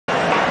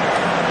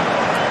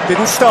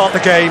didn't start the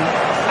game,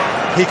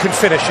 he can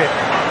finish it.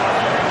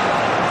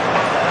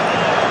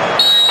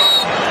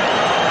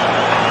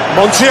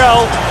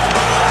 Montiel.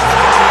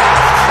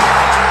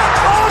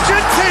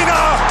 Argentina,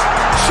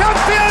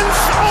 champions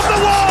of the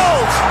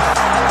world!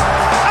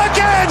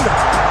 Again!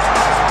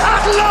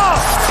 At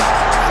last!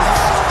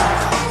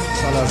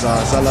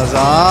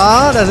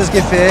 Salazar, das ist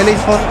gefährlich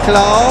von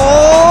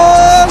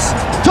Klaus.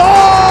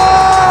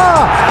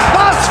 Tor!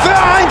 Was für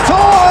ein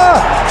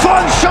Tor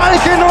von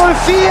Schalke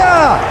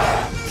 04!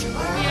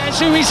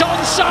 He's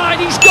onside,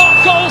 he's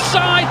got goal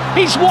side,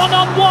 he's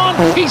one-on-one,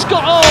 he's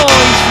got... Oh,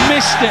 he's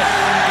missed it.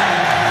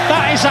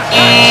 That is a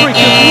hat-trick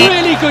of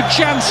really good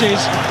chances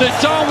that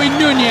Darwin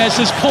Núñez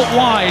has put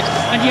wide,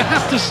 and you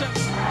have to say...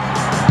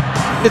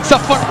 It's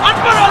up for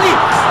Anbarali!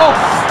 Oh,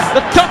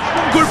 the touch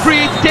from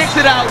Gurpreet takes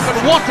it out, but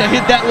what a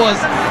hit that was!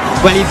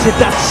 Well, he did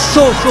that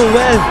so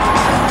well.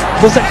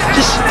 Was that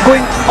just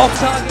going off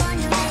target?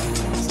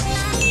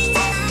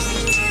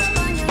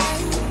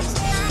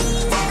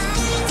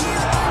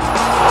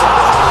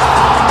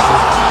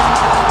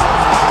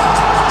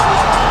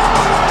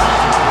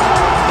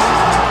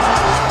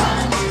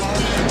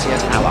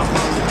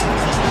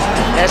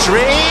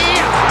 Esri!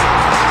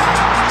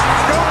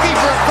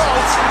 Goalkeeper at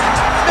fault,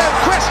 no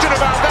question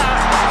about that.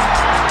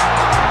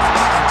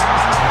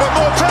 But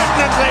more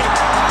pertinently,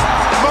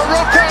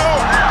 Morocco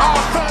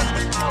are first.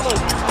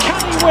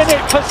 Can he win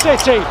it for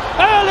City?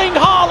 Erling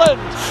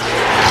Haaland!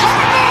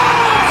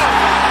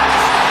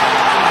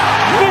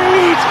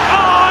 Need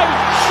I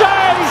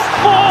say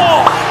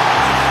more?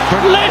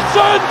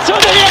 Listen to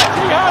the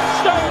Etihad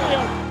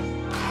Stadium!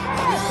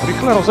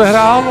 Rychle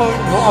rozehrál,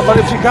 no a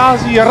tady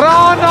přichází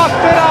rána,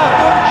 která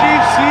končí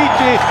v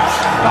síti.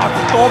 Tak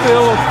to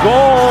byl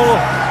gól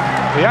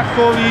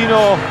jako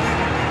víno.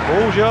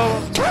 Bohužel.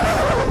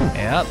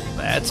 Yep,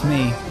 that's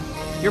me.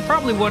 You're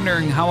probably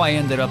wondering how I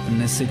ended up in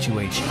this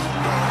situation.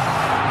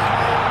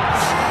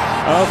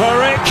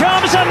 Over it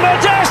comes and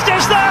Modeste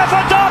is there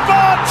for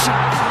Dortmund!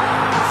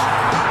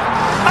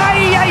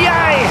 Ay, ay,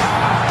 ay!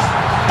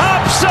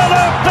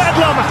 Absolute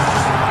bedlam!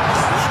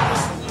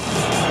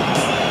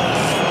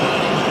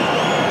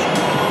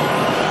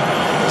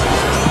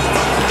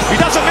 He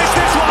doesn't miss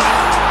this one.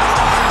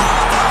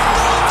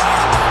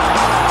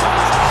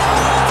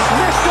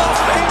 Lift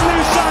off in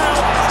Lucille.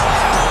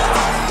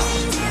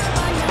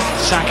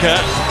 Saka,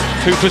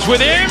 Cooper's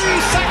with him,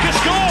 Saka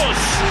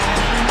scores!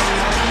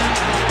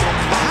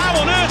 How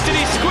on earth did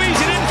he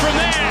squeeze it in from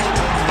there?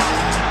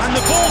 And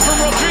the ball from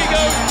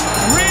Rodrigo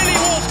really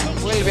was...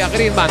 Vuelve a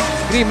Griezmann,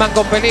 Griezmann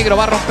con peligro,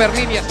 va a romper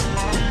líneas.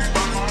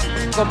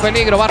 Con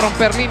peligro, va a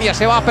romper líneas,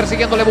 se va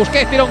persiguiéndole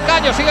Busquets, tira un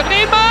caño, sigue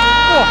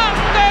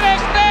Griezmann.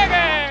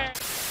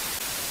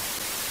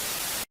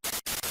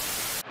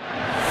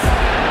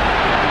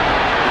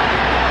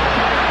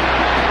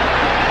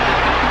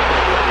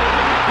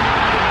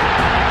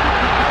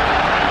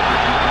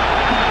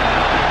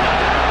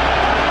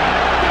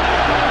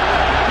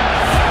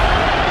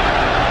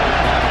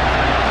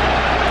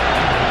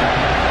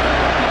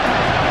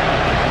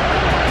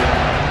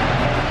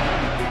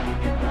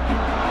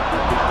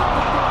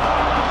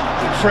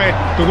 Fred,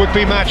 the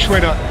would-be match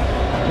winner.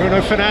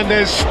 Bruno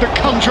Fernandes, the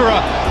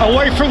conjurer,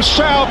 away from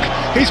Schalke.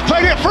 He's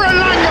played it for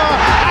Elanga,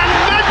 and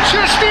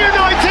Manchester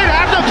United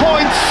have the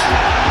points.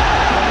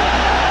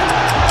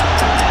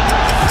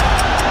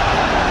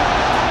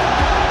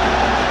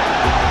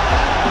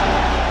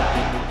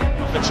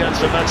 A chance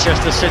for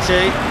Manchester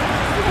City.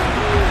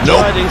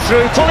 No. Riding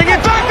through, pulling it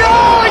back.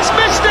 Oh, he's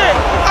missed it!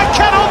 I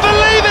cannot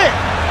believe it!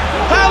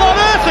 How on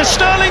earth has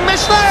Sterling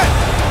missed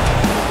that?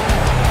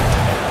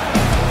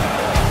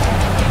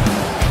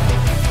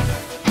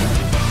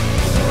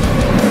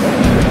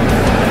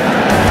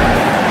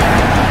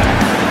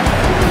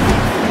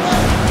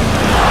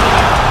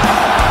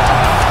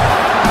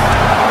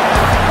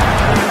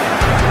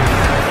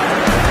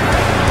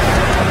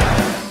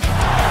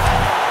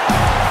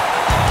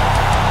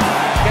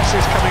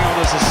 Is coming on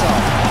as a sub.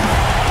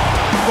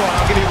 Go on,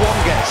 I'll give you one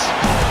guess.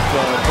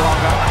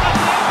 Braga.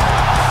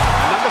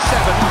 Number 7,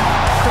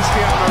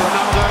 Cristiano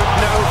Ronaldo.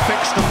 No,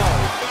 fix the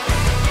ball.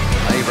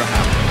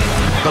 Abraham,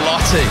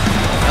 Belotti,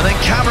 and then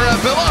camera,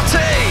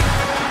 Belotti!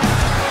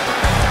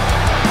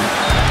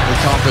 We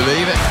can't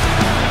believe it.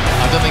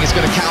 I don't think it's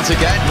going to count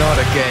again. Not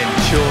again,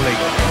 surely.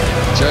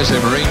 Jose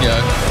Mourinho,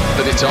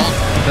 but it's on.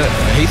 But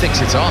he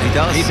thinks it's on. He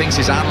does. He thinks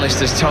his analyst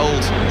has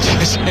told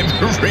Jose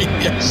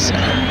Mourinho.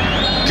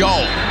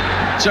 Goal.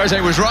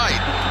 Jose was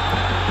right.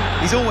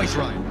 He's always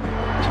right.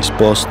 Si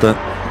sposta.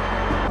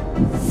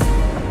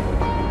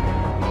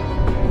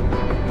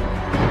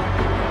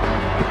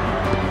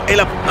 E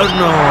la... Oh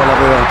no,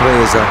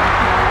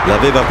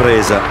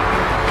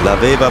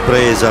 l'aveva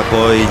presa,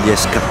 poi gli è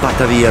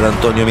scappata via da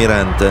Antonio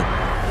Mirante.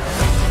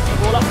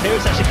 Ball up here,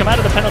 it's actually come out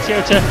of the penalty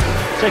area to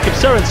Jacob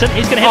Sørensen.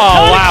 He's going to hit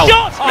Oh, wow.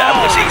 shot! That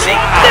was easy.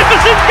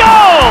 Magnificent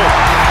goal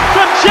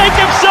from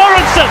Jacob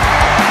Sørensen.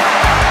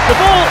 The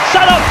ball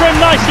sat up for him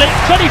nicely,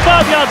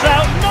 25 yards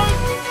out.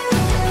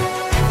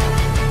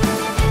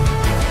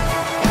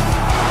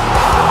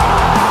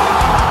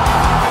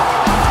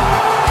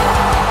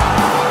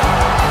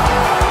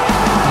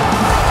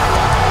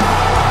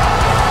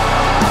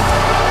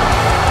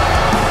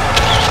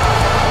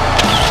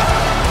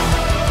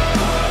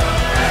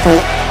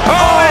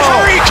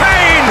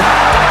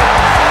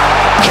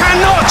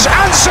 not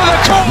answer the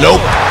call.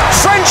 Nope.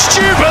 French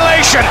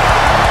jubilation.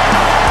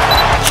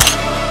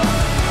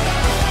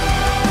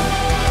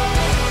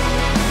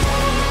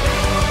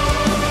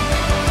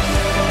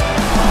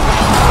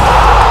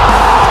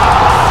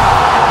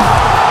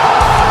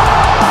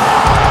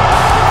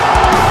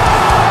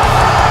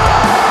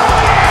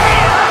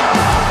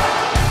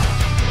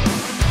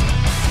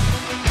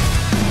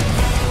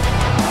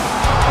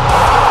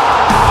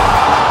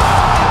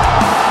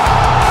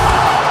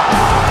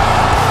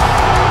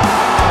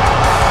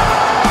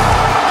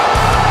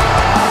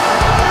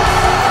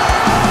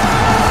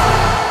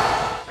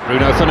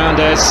 Bruno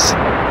Fernandes,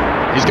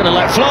 he's going to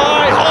let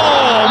fly.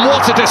 Oh,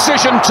 what a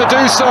decision to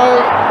do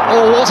so.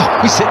 Oh,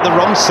 what? He's hit the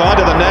wrong side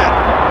of the net.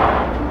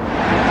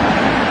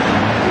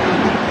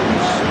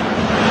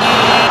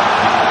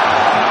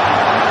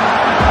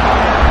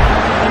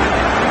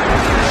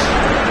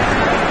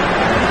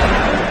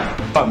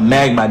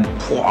 Meg, man,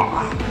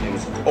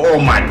 oh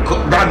my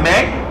god,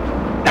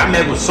 that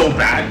Meg was so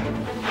bad.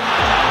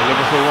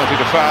 Liverpool wanted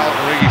to foul,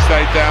 Origi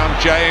stayed down,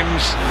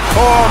 James.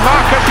 Oh,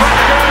 Marcus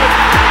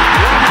Rashford!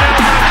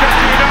 1-0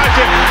 Manchester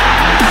United.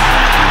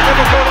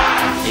 Liverpool.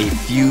 A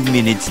few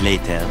minutes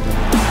later.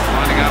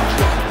 Lining up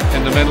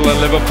in the middle of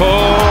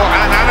Liverpool,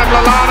 and Adam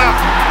Lallana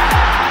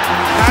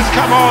has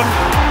come on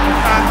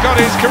and got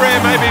his career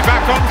maybe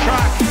back on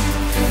track.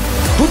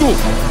 Dudu,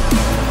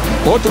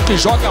 outro que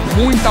joga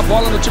muita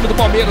bola no time do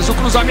Palmeiras, o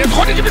cruzamento,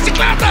 roda de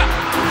bicicleta!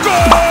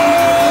 Gol!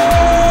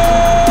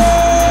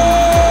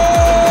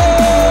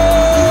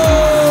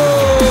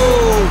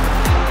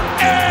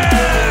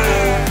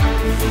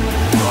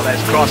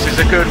 Cross is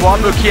a good one.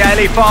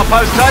 Mukiele, far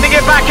post, turning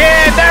it back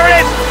in. There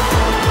it is.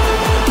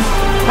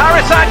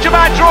 Paris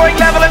Saint-Germain drawing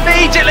level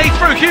immediately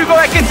through Hugo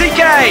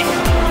Ekitike.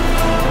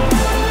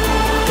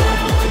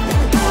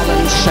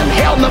 And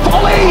hit on the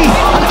volley,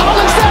 and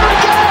Haaland's there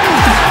again.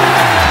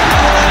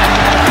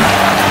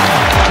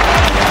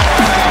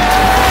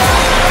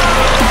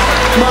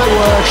 My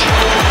word.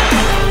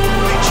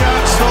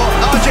 Chance for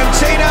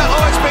Argentina.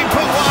 Oh, it's been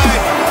put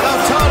wide.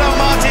 Lautaro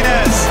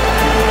Martinez.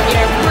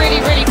 Yeah,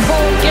 really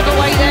poor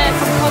giveaway there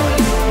from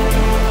Poland.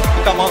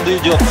 Команда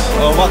идет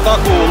в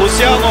атаку.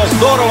 Лусиано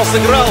здорово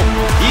сыграл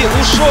и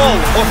ушел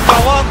от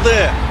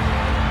команды.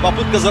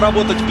 Попытка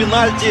заработать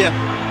пенальти.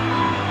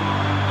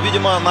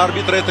 Видимо, на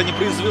арбитра это не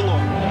произвело.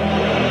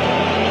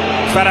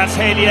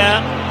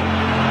 Kvaratskhelia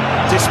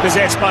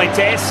dispossessed by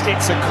Dest.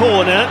 It's a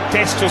corner.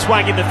 Dest just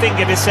wagging the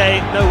finger to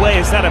say, no way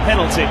is that a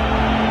penalty.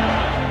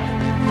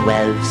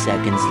 12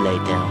 seconds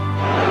later.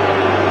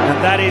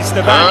 And that is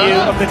the value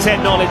of the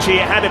technology.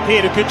 It had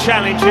appeared a good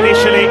challenge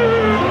initially,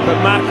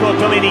 but Marco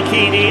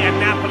Domenichini and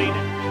Napoli...